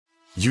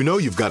You know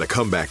you've got a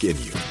comeback in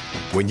you.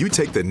 When you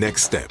take the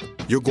next step,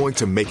 you're going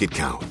to make it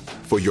count.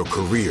 For your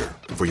career,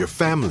 for your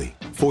family,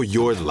 for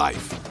your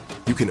life.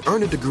 You can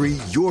earn a degree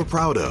you're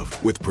proud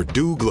of with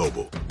Purdue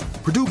Global.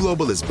 Purdue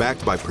Global is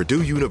backed by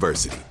Purdue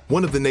University,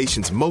 one of the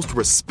nation's most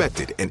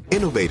respected and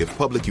innovative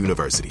public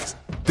universities.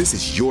 This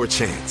is your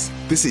chance.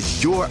 This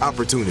is your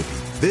opportunity.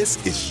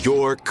 This is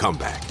your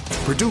comeback.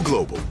 Purdue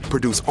Global,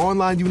 Purdue's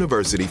online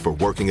university for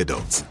working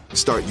adults.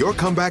 Start your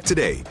comeback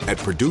today at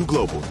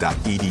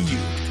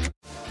purdueglobal.edu.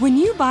 When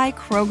you buy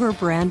Kroger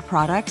brand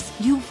products,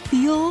 you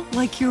feel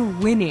like you're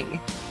winning.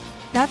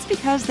 That's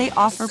because they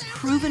offer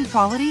proven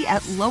quality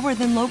at lower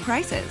than low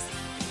prices.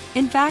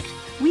 In fact,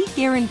 we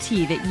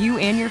guarantee that you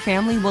and your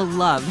family will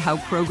love how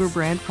Kroger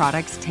brand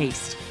products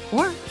taste,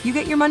 or you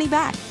get your money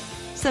back.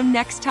 So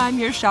next time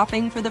you're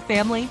shopping for the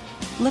family,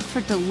 look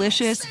for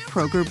delicious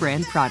Kroger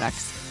brand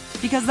products,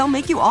 because they'll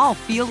make you all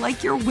feel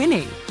like you're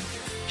winning.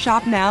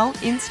 Shop now,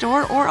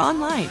 in-store, or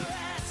online.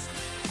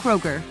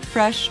 Kroger,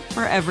 fresh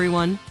for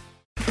everyone.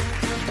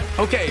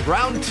 Okay,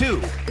 round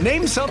two.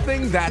 Name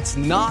something that's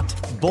not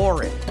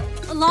boring.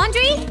 A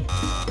laundry?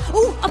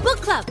 Ooh, a book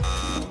club.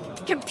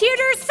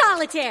 Computer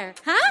solitaire,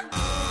 huh?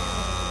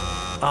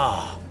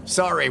 Ah,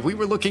 sorry, we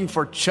were looking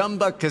for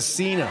Chumba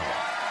Casino.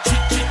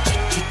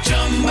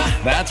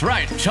 That's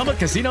right,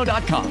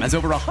 ChumbaCasino.com has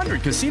over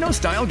 100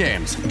 casino-style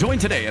games. Join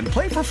today and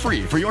play for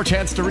free for your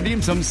chance to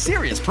redeem some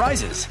serious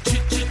prizes.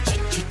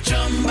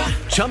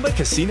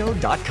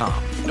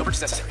 ChumbaCasino.com. No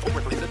purchase necessary. Void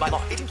where prohibited by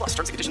law. 18+ terms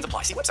and conditions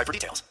apply. See website for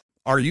details.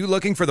 Are you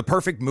looking for the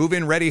perfect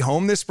move-in ready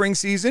home this spring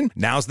season?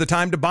 Now's the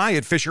time to buy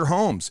at Fisher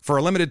Homes. For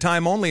a limited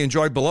time only,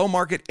 enjoy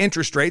below-market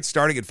interest rates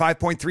starting at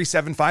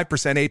 5.375%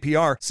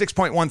 APR,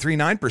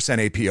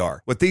 6.139% APR.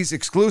 With these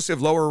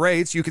exclusive lower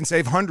rates, you can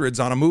save hundreds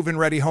on a move-in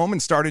ready home and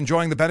start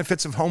enjoying the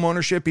benefits of home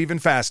ownership even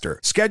faster.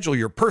 Schedule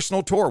your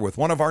personal tour with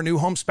one of our new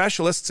home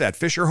specialists at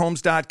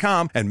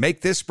FisherHomes.com and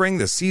make this spring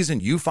the season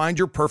you find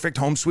your perfect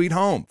home sweet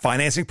home.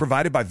 Financing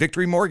provided by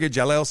Victory Mortgage,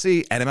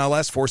 LLC,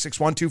 NMLS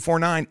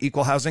 461249,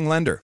 Equal Housing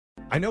Lender.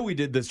 I know we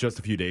did this just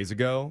a few days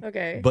ago.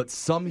 Okay. But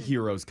some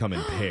heroes come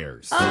in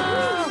pairs.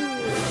 I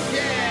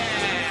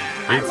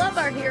love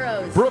our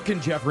heroes. Brooke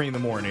and Jeffrey in the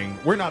morning.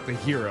 We're not the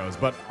heroes,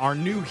 but our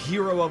new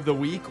hero of the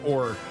week,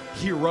 or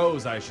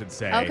heroes, I should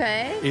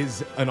say,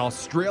 is an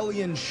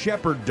Australian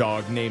shepherd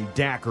dog named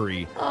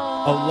Daiquiri,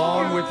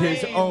 along with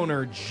his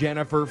owner,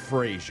 Jennifer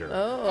Fraser.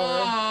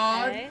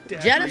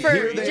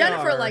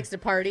 Jennifer likes to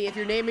party. If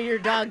you're naming your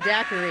dog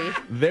Daiquiri.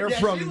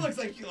 She looks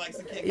like she likes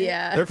to kick it.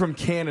 Yeah. They're from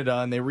Canada,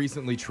 and they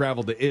recently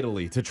traveled to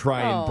Italy to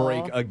try and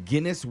break a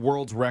Guinness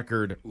World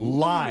Record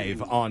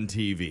live on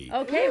TV.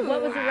 Okay,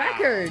 what was the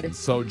record?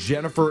 So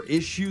Jennifer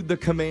issued the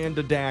command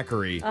to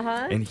Daiquiri,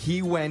 and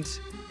he went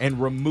and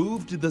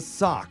removed the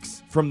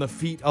socks from the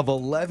feet of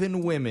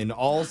 11 women,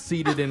 all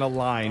seated in a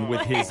line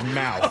with his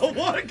mouth.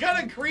 What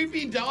kind of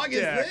creepy dog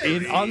is this?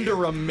 In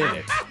under a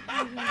minute.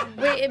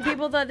 Wait, and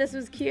people thought this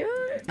was cute?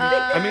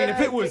 I mean,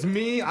 if it was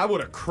me, I would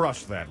have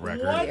crushed that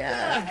record.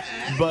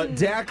 But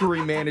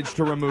Daiquiri managed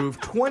to remove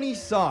 20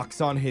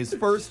 socks on his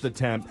first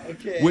attempt,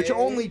 which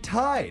only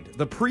tied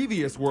the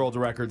previous world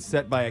record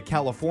set by a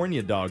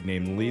California dog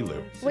named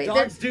Lilu. Wait,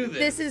 dogs do this.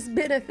 This has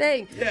been a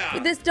thing. Yeah.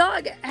 This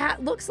dog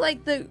looks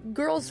like the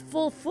girl's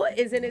full foot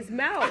is in his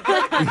mouth.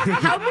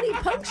 How many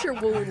puncture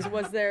wounds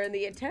was there in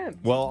the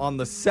attempt? Well, on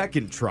the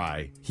second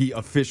try, he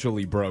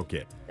officially broke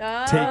it,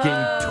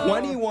 taking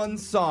 21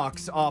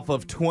 socks off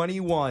of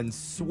 21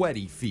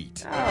 sweaty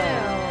feet.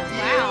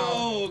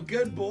 Wow,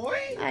 good boy.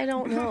 I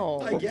don't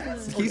know. I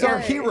guess. He's our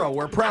hero.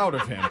 We're proud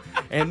of him.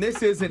 And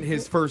this isn't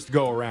his first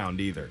go-around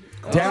either.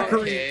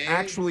 Daiquiri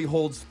actually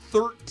holds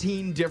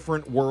 13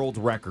 different world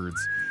records.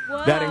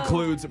 That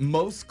includes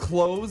most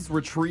clothes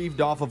retrieved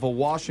off of a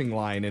washing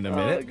line in a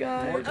minute.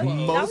 God.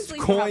 Most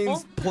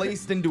coins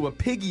placed into a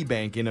piggy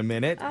bank in a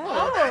minute.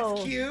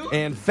 That's cute.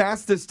 And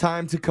fastest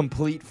time to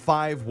complete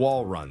 5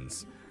 wall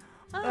runs.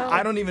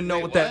 I don't even know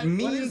what that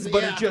means,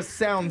 but it just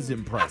sounds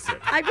impressive.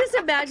 I'm just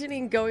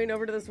imagining going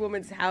over to this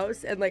woman's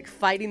house and like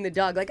fighting the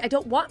dog. Like, I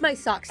don't want my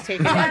socks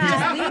taken off.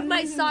 Just leave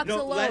my socks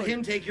alone. Let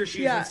him take your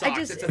shoes and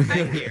socks. It's a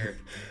thing here.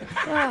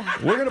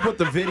 We're going to put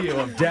the video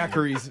of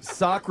Daiquiri's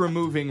sock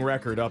removing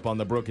record up on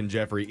the Brooke and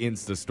Jeffrey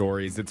Insta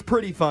stories. It's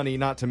pretty funny,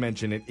 not to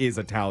mention it is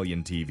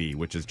Italian TV,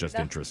 which is just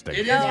interesting.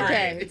 It is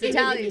Okay, it's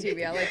Italian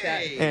TV. I like that.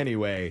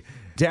 Anyway,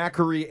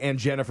 Daiquiri and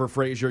Jennifer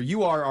Fraser,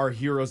 you are our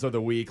heroes of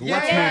the week.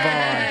 Let's move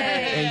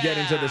on and get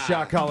into the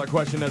shot collar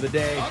question of the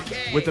day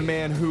with the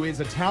man who is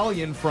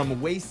Italian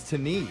from waist to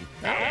knee.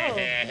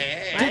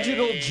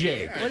 Digital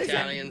Jake. What is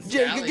that?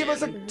 Jake, give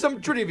us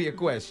some trivia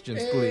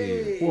questions,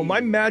 please. Well,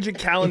 my magic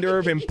calendar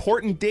of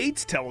important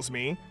dates tells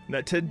me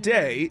that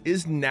today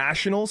is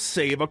National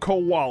Save a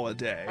Koala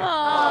Day.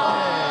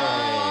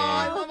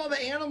 I love all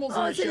the animals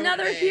on the It's show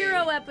another today.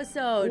 hero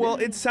episode. Well,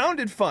 it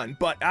sounded fun,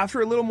 but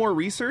after a little more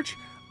research,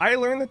 I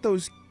learned that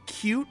those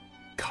cute,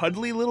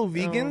 cuddly little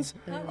vegans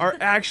are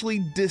actually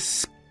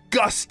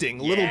disgusting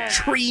little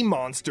tree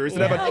monsters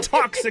that have a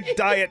toxic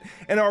diet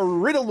and are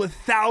riddled with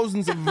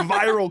thousands of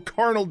viral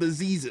carnal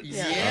diseases.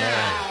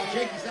 Yeah.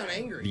 Jake, you sound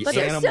angry.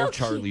 The animal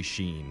Charlie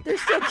Sheen. They're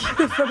so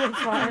cute from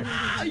afar.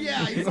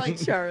 Yeah, he's like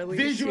Charlie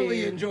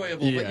visually Sheen.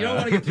 enjoyable, but you don't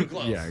want to get too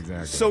close. Yeah,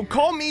 exactly. So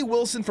call me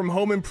Wilson from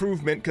Home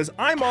Improvement because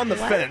I'm on the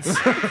fence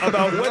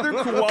about whether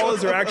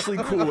koalas are actually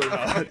cool or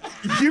not.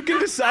 You can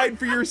decide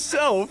for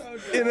yourself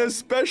in a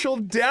special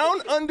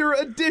Down Under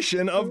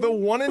edition of the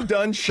one and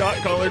done shot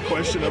caller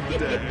question of the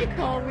day.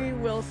 Call me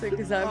Wilson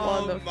because I'm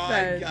on the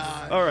fence.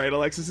 God. All right,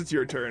 Alexis, it's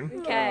your turn.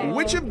 Okay.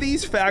 Which of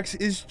these facts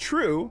is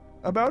true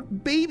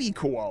about baby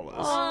koalas?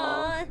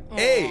 Aw.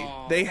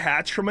 A, they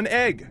hatch from an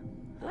egg.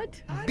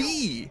 What?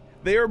 B,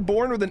 they are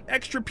born with an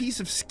extra piece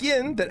of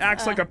skin that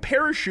acts like a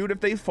parachute if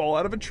they fall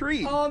out of a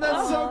tree. Oh,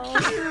 that's so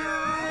cute.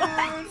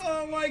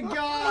 Oh, my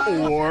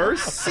God. Or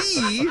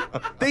C,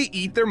 they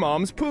eat their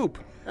mom's poop.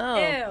 Oh.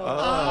 Ew.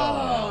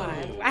 Wow.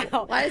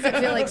 Why does it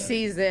feel like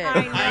C's in?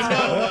 I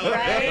know,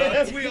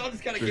 right? We all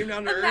just kind of came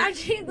down to earth.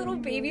 Imagine little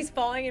babies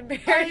falling in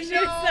parachutes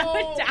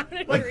down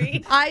a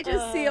tree. I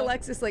just see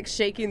Alexis like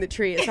shaking the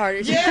tree as hard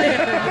as she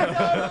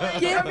can.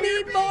 Give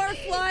me more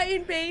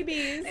flying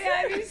babies.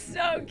 That'd be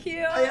so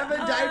cute. I have a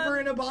diaper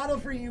in a bottle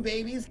for you,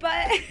 babies.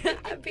 But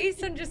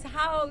based on just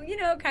how,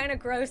 kind of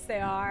gross they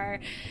are,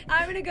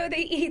 I'm going to go they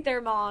eat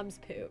their mom's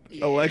poop.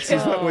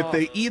 Alexis went with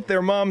they eat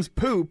their mom's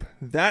poop.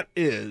 That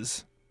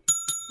is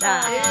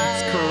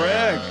That's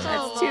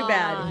correct. too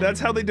bad. That's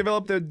how they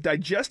developed their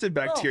digestive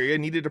bacteria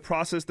needed to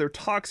process their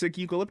toxic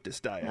eucalyptus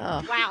diet.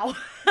 Wow.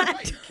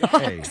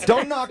 Hey,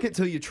 don't knock it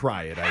till you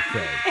try it, I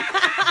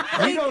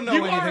say. We don't know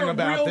You anything are a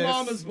about real this.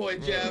 mama's boy,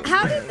 Jeff.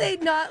 How did they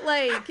not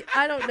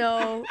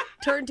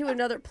turn to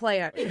another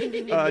plant?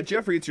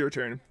 Jeffrey, it's your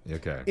turn.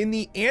 Okay. In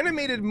the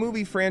animated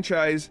movie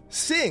franchise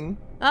Sing,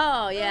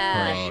 Oh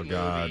yeah. Oh,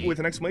 God. with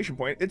an exclamation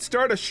point, it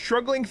starred a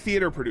struggling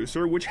theater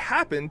producer which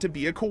happened to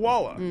be a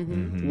koala.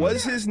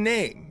 Was his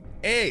name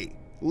A,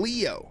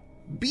 Leo,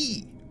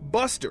 B,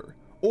 Buster,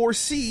 or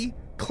C,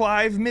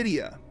 Clive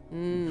Midia?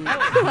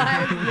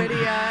 Clive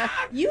Lydia.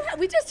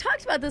 We just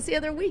talked about this the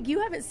other week. You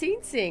haven't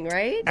seen Sing,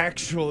 right?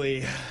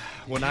 Actually,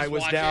 when I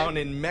was watch down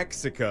it. in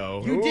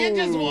Mexico, You did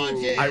just watch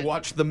it. I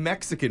watched the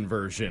Mexican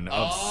version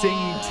of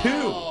Sing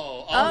 2.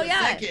 Oh the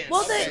yeah. second.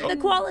 Well, Okay. the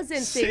koala's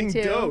in Sing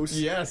too. Dos.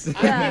 Yes,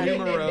 Yeah.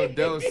 numero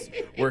dos,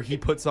 where he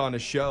puts on a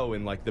show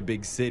in like the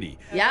big city.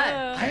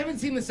 Yeah. I haven't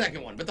seen the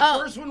second one, but the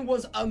first one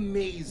was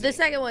amazing. The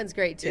second one's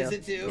great too. Is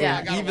it too? Yeah.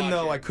 I gotta Even watch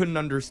though it. I couldn't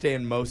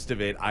understand most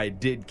of it, I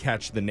did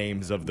catch the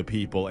names of the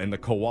people, and the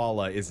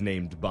koala is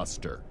named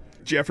Buster.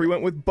 Jeffrey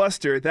went with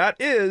Buster. That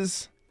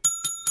is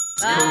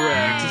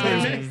correct.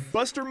 His name is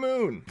Buster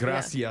Moon.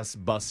 Gracias,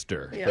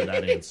 Buster, for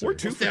that answer. We're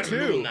 2 for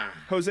Buster 2. Moon.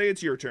 Jose,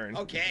 it's your turn.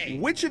 Okay.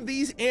 Which of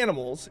these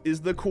animals is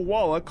the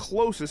koala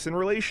closest in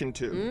relation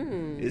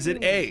to? Is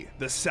it A,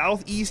 the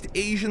Southeast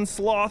Asian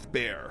sloth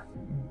bear,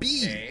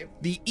 B, Okay.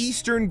 the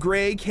Eastern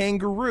gray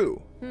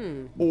kangaroo,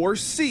 or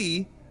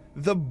C,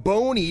 the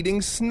bone-eating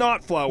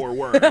snotflower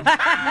worm?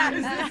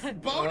 Is this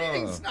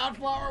bone-eating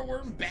snotflower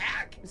worm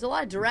back? There's a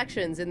lot of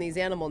directions in these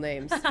animal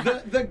names.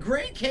 The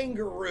gray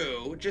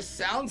kangaroo just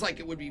sounds like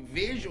it would be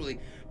visually,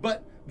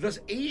 but this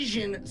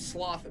Asian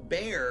sloth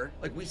bear,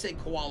 like we say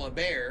koala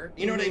bear,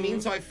 you know what I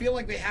mean? So I feel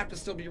like they have to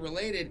still be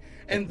related.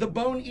 And the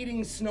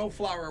bone-eating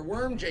snowflower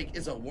worm, Jake,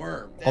 is a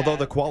worm. Although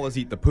the koalas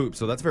eat the poop,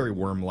 so that's very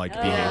worm-like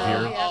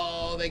behavior.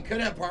 Oh, they could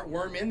have part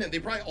worm in them. They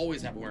probably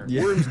always have worms.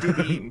 Worms do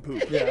be eating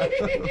poop.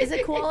 Is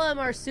it koala a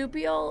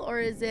marsupial or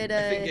is it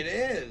a? I think it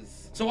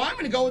is. So I'm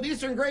going to go with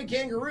Eastern gray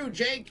kangaroo,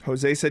 Jake.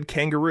 Jose said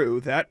kangaroo.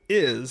 That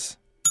is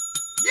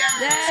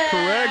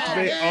correct.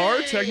 They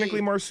are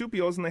technically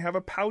marsupials, and they have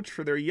a pouch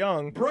for their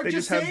young. Brooke They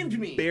just just have saved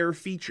me. bear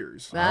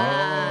features.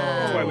 Ah.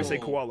 That's why we say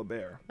koala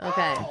bear.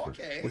 Okay.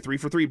 Okay. With 3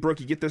 for 3, Brooke,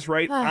 you get this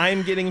right.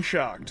 I'm getting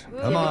shocked.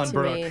 Come on, to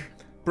Brooke. me.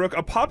 Brooke,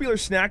 a popular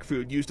snack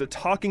food used a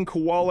talking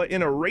koala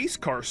in a race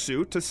car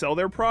suit to sell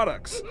their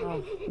products.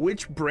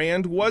 Which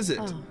brand was it?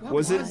 Was it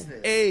was this?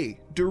 A,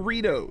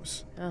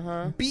 Doritos,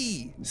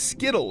 B,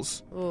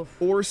 Skittles,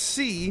 or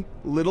C,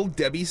 Little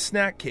Debbie's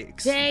snack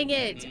cakes? Dang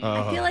it!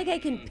 I feel like I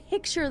can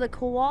picture the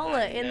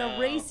koala in the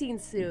racing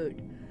suit.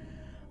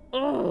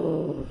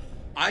 Oh.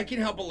 I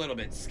can help a little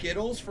bit.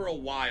 Skittles for a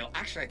while,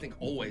 actually I think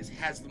always,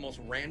 has the most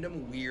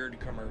random weird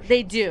commercials.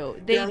 They do.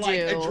 They They're do. like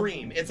a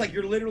dream. It's like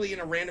you're literally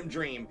in a random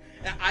dream.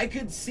 And I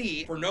could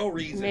see, for no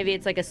reason, Maybe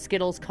it's like a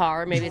Skittles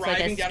car. Maybe it's like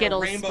driving a down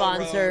Skittles Rainbow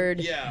sponsored.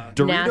 Road. Yeah.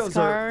 Doritos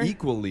are NASCAR.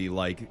 equally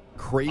like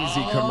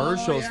crazy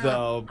commercials, yeah.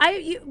 though.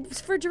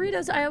 For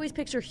Doritos, I always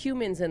picture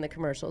humans in the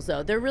commercials,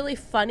 though. They're really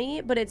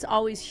funny, but it's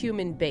always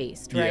human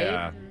based, right?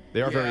 Yeah.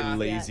 They are very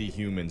lazy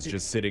humans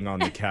just sitting on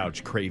the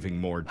couch craving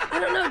more. I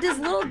don't know. Does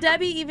Little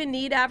Debbie even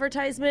need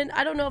advertisement?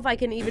 I don't know if I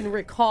can even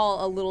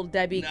recall a Little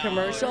Debbie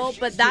commercial,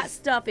 but that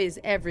stuff is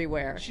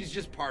everywhere. She's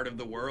just part of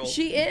the world.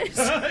 She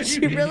is. She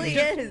really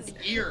is.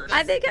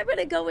 I think I'm going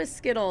to go with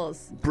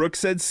Skittles. Brooke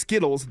said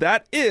Skittles.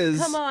 That is...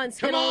 Come on,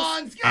 Skittles. Come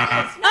on,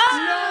 Skittles.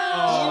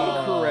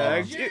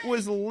 Incorrect. It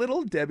was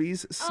Little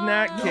Debbie's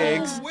snack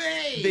cakes. No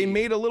way. They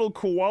made a little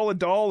koala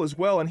doll as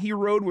well, and he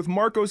rode with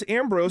Marcos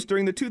Ambrose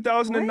during the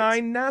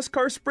 2009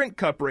 NASCAR Sprint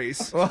Cup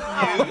race. In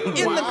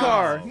the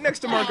car, next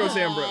to Marcos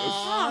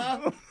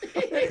Ambrose.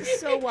 That's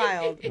so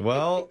wild.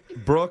 Well,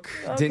 Brooke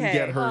didn't Okay.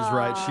 get hers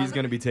right. She's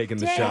going to be taking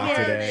the Dang shot it.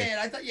 today. Man,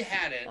 I thought you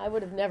had it. I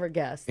would have never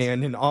guessed.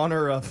 And in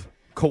honor of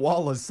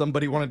koalas,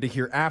 somebody wanted to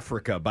hear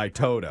Africa by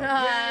Toto,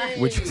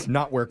 which is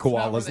not where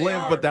koalas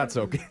live, but that's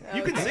okay.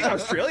 You can sing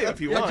Australia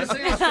if you want. Just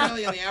sing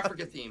Australia in the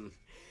Africa theme.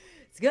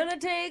 It's gonna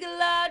take a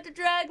lot to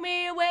drag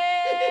me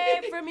away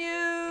from you.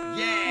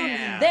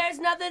 Yeah. There's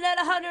nothing that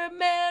 100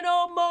 men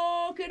or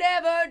more could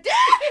ever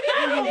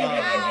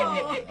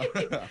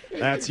do.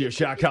 That's your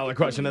shot collar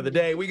question of the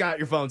day. We got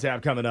your phone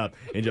tab coming up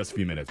in just a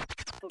few minutes.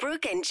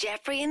 Brooke and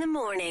Jeffrey in the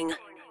morning.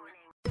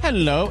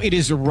 Hello, it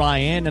is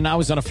Ryan, and I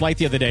was on a flight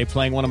the other day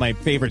playing one of my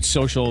favorite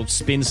social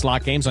spin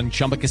slot games on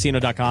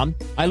ChumbaCasino.com.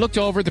 I looked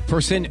over at the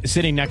person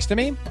sitting next to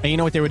me, and you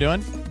know what they were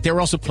doing? They were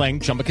also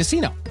playing Chumba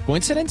Casino.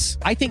 Coincidence?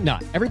 I think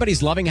not.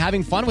 Everybody's loving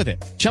having fun with it.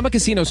 Chumba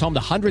Casino is home to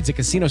hundreds of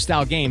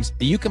casino-style games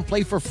that you can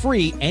play for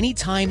free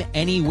anytime,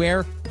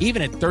 anywhere,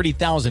 even at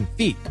 30,000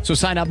 feet. So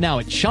sign up now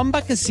at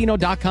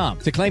ChumbaCasino.com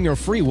to claim your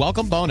free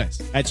welcome bonus.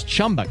 That's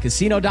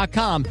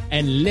ChumbaCasino.com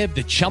and live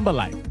the Chumba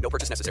life. No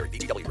purchase necessary.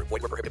 VGW. Void where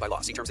prohibited by law.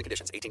 See terms and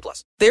conditions.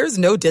 18+. There's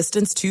no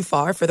distance too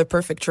far for the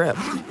perfect trip.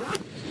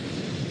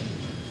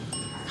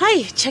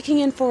 Hi, checking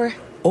in for...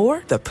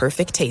 Or the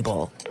perfect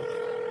table.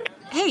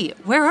 Hey,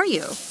 where are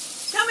you?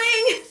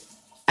 Coming!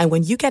 And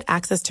when you get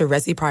access to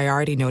Resi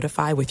Priority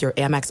Notify with your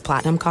Amex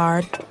Platinum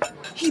card...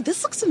 Hey,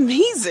 this looks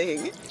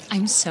amazing.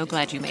 I'm so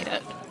glad you made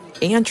it.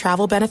 And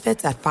travel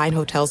benefits at fine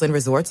hotels and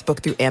resorts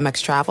booked through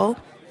Amex Travel,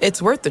 it's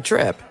worth the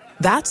trip.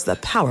 That's the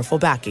powerful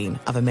backing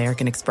of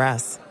American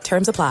Express.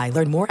 Terms apply.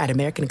 Learn more at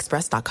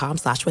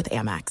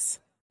americanexpress.com/withAmex.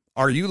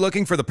 Are you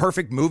looking for the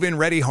perfect move-in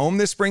ready home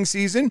this spring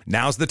season?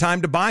 Now's the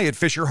time to buy at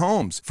Fisher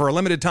Homes. For a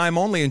limited time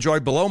only, enjoy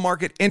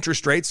below-market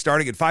interest rates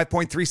starting at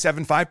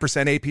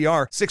 5.375%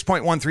 APR,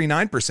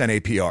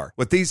 6.139% APR.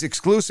 With these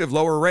exclusive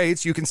lower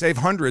rates, you can save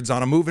hundreds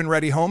on a move-in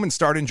ready home and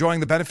start enjoying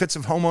the benefits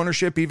of home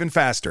ownership even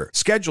faster.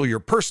 Schedule your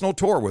personal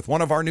tour with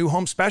one of our new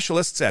home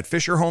specialists at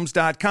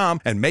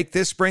FisherHomes.com and make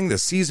this spring the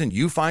season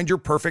you find your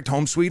perfect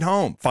home sweet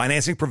home.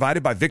 Financing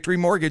provided by Victory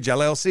Mortgage,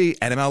 LLC,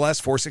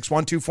 NMLS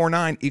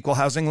 461249, Equal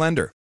Housing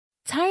Lender.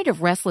 Tired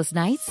of restless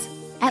nights?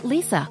 At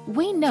Leesa,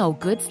 we know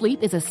good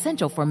sleep is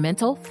essential for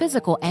mental,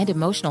 physical, and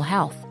emotional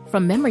health.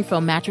 From memory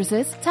foam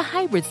mattresses to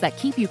hybrids that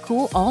keep you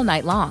cool all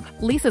night long,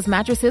 Leesa's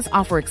mattresses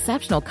offer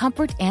exceptional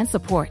comfort and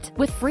support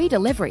with free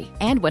delivery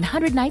and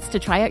 100 nights to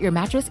try out your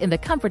mattress in the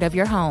comfort of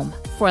your home.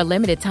 For a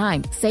limited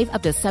time, save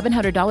up to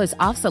 $700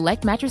 off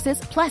select mattresses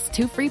plus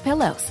 2 free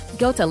pillows.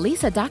 Go to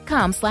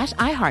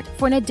Leesa.com/iHeart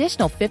for an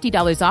additional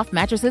 $50 off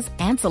mattresses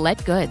and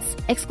select goods.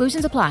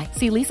 Exclusions apply.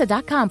 See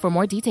Leesa.com for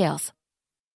more details.